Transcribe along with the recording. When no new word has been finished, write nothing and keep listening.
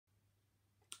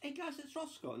Hey guys, it's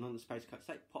Roscoe, and on the Space Cat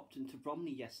site, popped into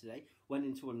Bromley yesterday, went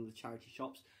into one of the charity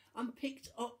shops and picked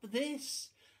up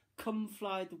this Come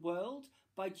Fly the World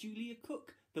by Julia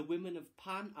Cooke, The Women of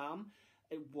Pan Am,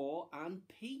 War and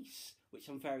Peace, which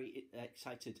I'm very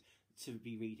excited to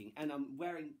be reading. And I'm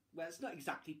wearing, well, it's not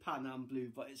exactly Pan Am blue,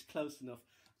 but it's close enough,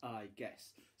 I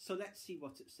guess. So let's see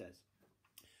what it says.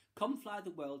 Come Fly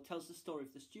the World tells the story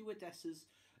of the stewardesses,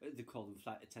 they call them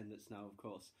flight attendants now, of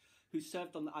course, who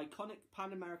served on the iconic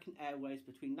Pan American Airways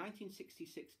between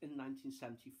 1966 and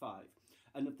 1975,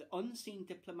 and of the unseen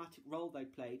diplomatic role they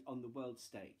played on the world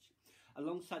stage.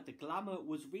 Alongside the glamour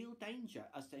was real danger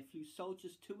as they flew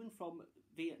soldiers to and from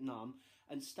Vietnam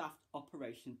and staffed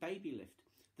Operation Baby Lift,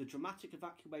 the dramatic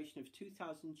evacuation of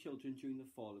 2,000 children during the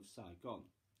fall of Saigon.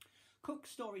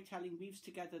 Cooke's storytelling weaves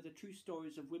together the true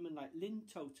stories of women like Lynn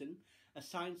Toten, a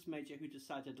science major who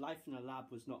decided life in a lab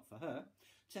was not for her,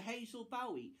 to Hazel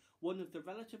Bowie, one of the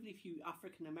relatively few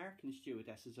African-American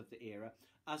stewardesses of the era,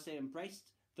 as they embraced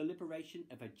the liberation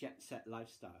of a jet-set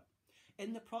lifestyle.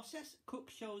 In the process, Cooke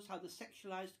shows how the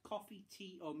sexualised coffee,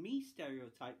 tea or me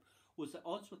stereotype was at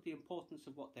odds with the importance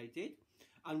of what they did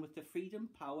and with the freedom,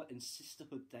 power and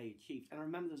sisterhood they achieved. And I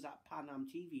remember there was that Pan Am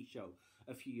TV show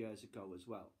a few years ago as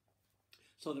well.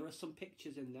 So there are some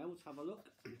pictures in there. Let's have a look.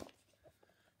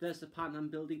 There's the Pan Am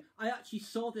building. I actually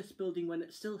saw this building when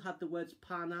it still had the words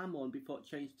Pan Am on before it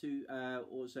changed to,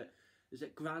 or is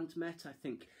it Grand Met, I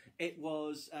think. It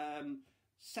was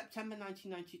September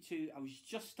 1992. I was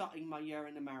just starting my year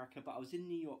in America, but I was in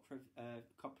New York for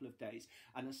a couple of days,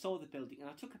 and I saw the building, and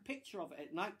I took a picture of it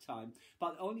at night time,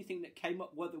 but the only thing that came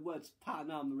up were the words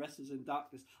Pan Am, the rest is in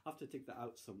darkness. I'll have to take that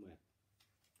out somewhere.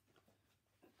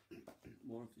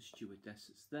 More of the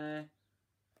stewardesses there.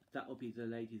 That will be the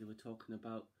lady that we're talking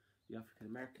about, the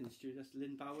African-American stewardess,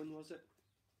 Lynn Bowen, was it?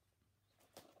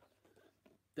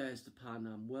 There's the Pan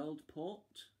Am World Port.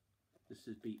 This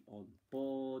would be on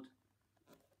board.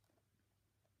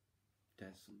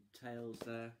 There's some tails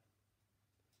there.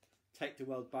 Take the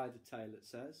world by the tail, it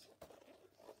says.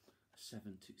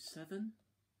 727.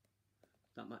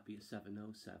 That might be a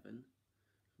 707.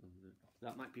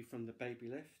 That might be from the Baby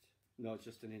Lift. No, it's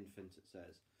just an infant, it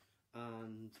says.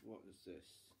 And what is this?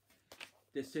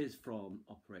 This is from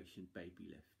Operation Baby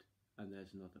Lift. And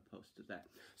there's another poster there.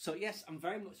 So yes, I'm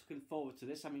very much looking forward to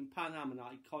this. I mean, Pan Am, an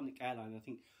iconic airline, I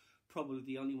think probably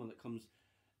the only one that comes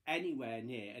anywhere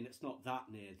near, and it's not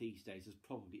that near these days, is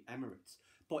probably Emirates.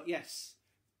 But yes,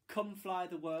 Come Fly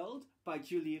the World by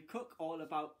Julia Cooke, all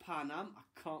about Pan Am.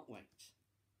 I can't wait.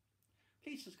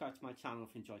 Please subscribe to my channel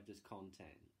if you enjoyed this content.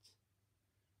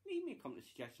 Leave me a comment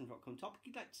suggestion for what topic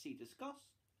you'd like to see discussed,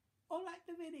 or like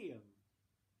the video.